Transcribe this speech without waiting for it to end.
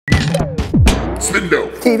Spindo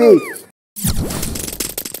TV.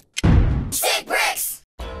 Stick bricks!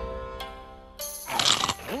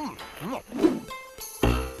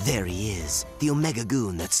 There he is, the Omega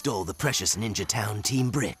Goon that stole the precious Ninja Town team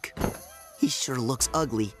brick. He sure looks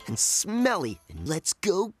ugly and smelly, and let's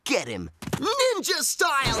go get him. Ninja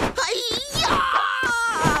style! Hi-ya!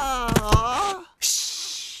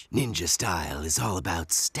 Shh! Ninja style is all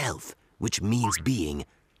about stealth, which means being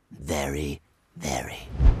very, very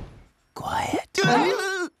quiet.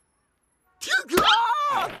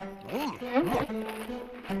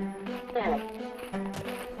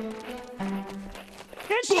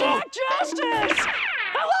 It's Jack Justice!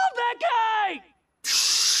 I love that guy!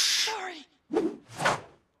 Sorry.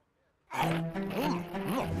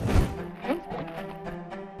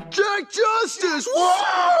 Jack Justice!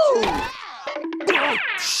 Whoa!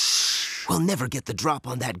 We'll never get the drop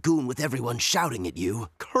on that goon with everyone shouting at you.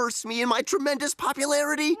 Curse me in my tremendous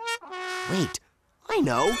popularity. Wait, I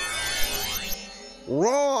know.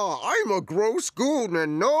 Raw, I'm a gross goon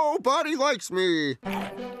and nobody likes me.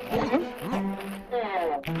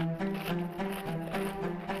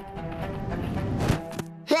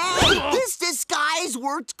 Hey, this disguise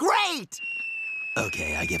worked great!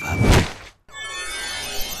 Okay, I give up.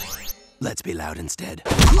 Let's be loud instead.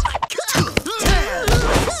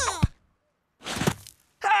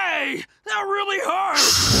 Hey, that really hurt!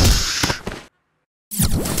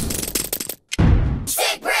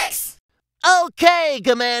 Stick bricks! Okay,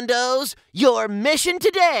 Commandos, your mission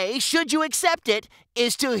today, should you accept it,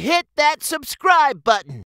 is to hit that subscribe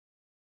button.